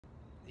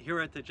here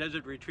at the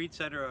Jesuit Retreat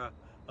Center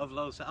of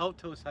Los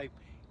Altos,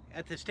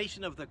 at the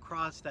Station of the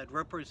Cross that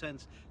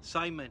represents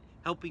Simon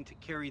helping to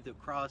carry the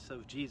cross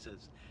of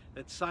Jesus.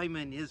 That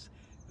Simon is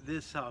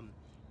this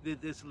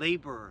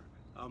laborer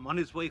on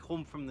his way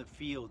home from the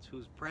fields,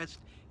 who's pressed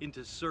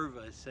into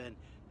service and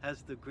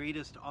has the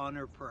greatest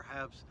honor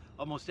perhaps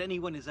almost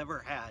anyone has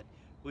ever had,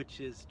 which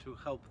is to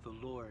help the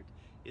Lord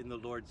in the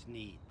Lord's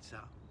needs.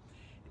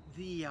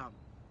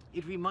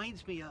 It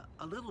reminds me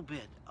a little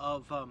bit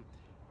of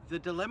the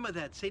dilemma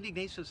that St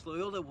Ignatius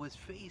Loyola was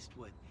faced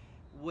with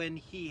when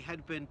he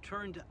had been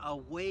turned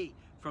away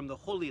from the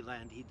Holy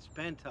Land. He'd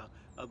spent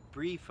a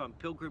brief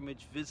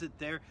pilgrimage visit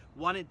there,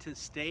 wanted to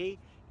stay,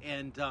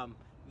 and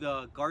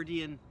the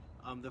guardian,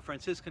 the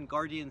Franciscan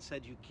guardian,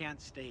 said, "You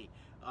can't stay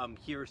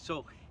here."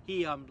 So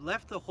he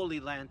left the Holy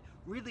Land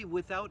really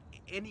without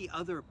any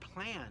other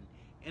plan.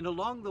 And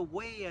along the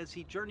way, as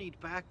he journeyed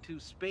back to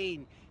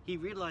Spain, he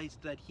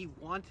realized that he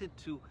wanted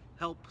to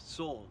help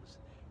souls.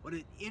 What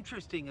an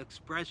interesting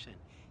expression.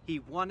 He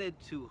wanted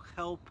to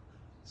help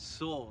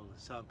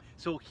souls.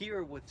 So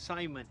here with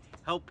Simon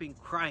helping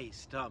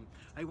Christ,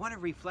 I want to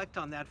reflect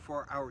on that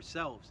for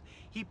ourselves.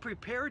 He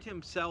prepared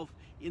himself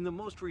in the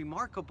most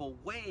remarkable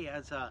way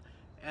as a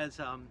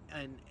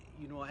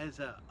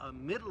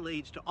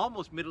middle-aged,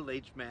 almost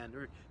middle-aged man,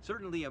 or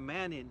certainly a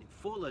man in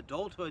full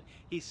adulthood.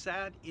 He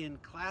sat in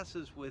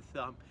classes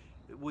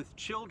with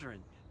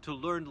children to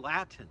learn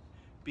Latin,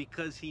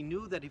 because he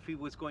knew that if he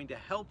was going to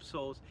help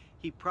souls,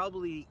 he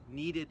probably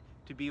needed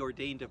to be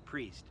ordained a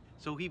priest.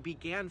 So he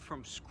began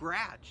from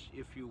scratch,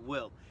 if you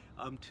will,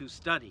 to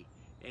study,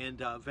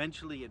 and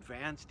eventually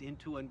advanced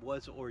into and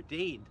was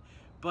ordained.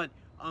 But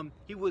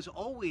he was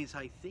always,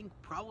 I think,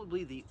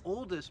 probably the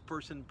oldest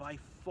person by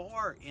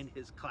far in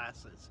his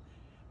classes.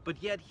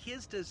 But yet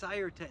his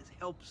desire to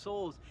help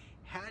souls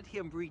had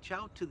him reach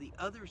out to the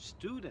other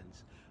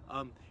students.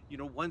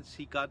 Once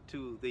he got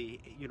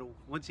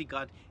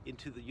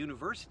into the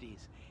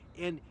universities,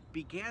 and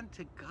began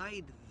to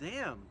guide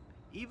them,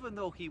 even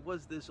though he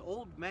was this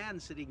old man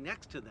sitting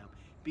next to them,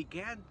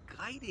 began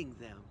guiding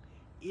them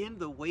in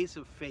the ways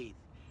of faith,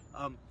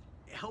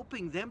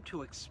 helping them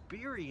to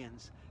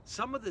experience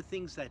some of the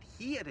things that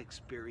he had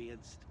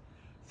experienced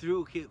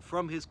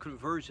from his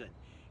conversion.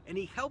 And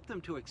he helped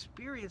them to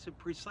experience it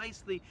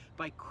precisely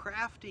by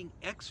crafting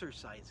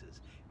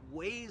exercises,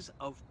 ways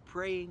of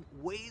praying,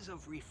 ways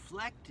of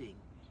reflecting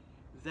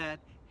that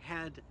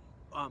had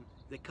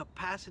the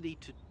capacity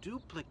to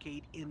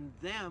duplicate in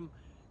them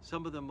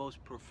some of the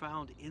most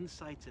profound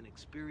insights and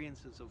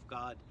experiences of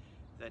God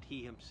that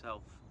he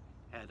himself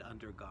had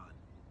undergone.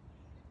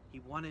 He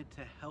wanted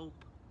to help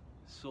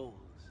souls.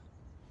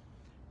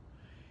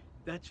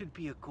 That should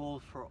be a goal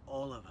for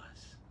all of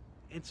us.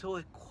 And so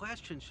a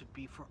question should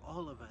be for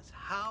all of us: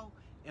 how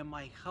am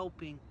I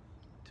helping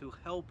to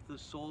help the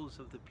souls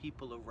of the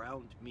people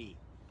around me?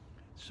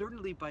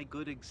 Certainly by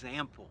good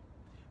example,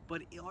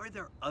 but are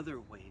there other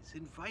ways?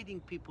 Inviting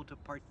people to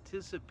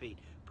participate,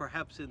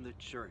 perhaps in the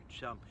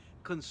church,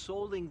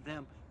 consoling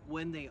them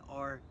when they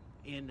are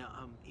in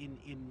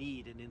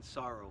need and in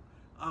sorrow,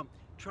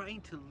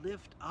 trying to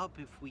lift up,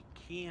 if we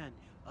can,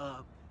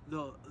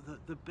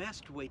 the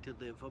best way to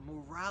live, a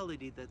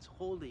morality that's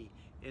holy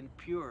and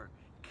pure,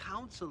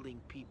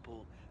 counseling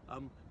people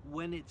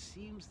when it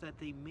seems that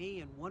they may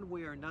in one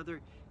way or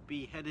another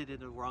be headed in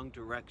the wrong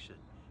direction,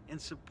 and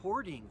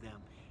supporting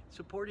them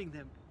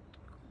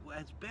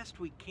as best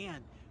we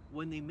can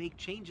when they make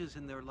changes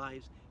in their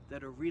lives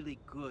that are really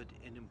good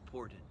and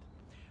important.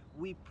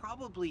 We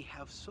probably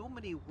have so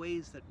many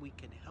ways that we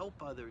can help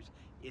others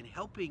in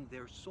helping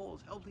their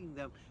souls, helping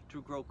them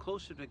to grow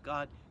closer to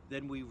God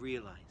than we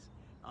realize.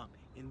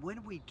 And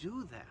when we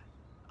do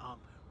that,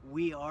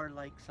 we are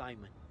like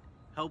Simon,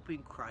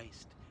 helping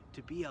Christ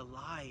to be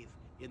alive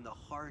in the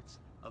hearts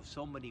of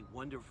so many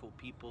wonderful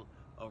people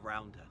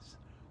around us.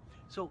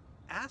 So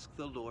ask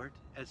the Lord,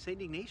 as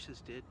St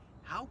Ignatius did,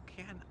 how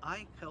can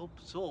I help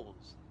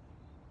souls?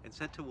 And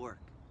set to work,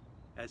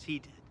 as he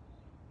did,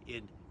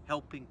 in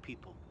helping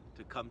people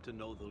to come to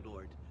know the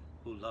Lord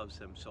who loves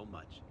them so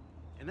much.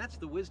 And that's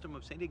the wisdom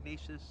of St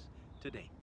Ignatius today.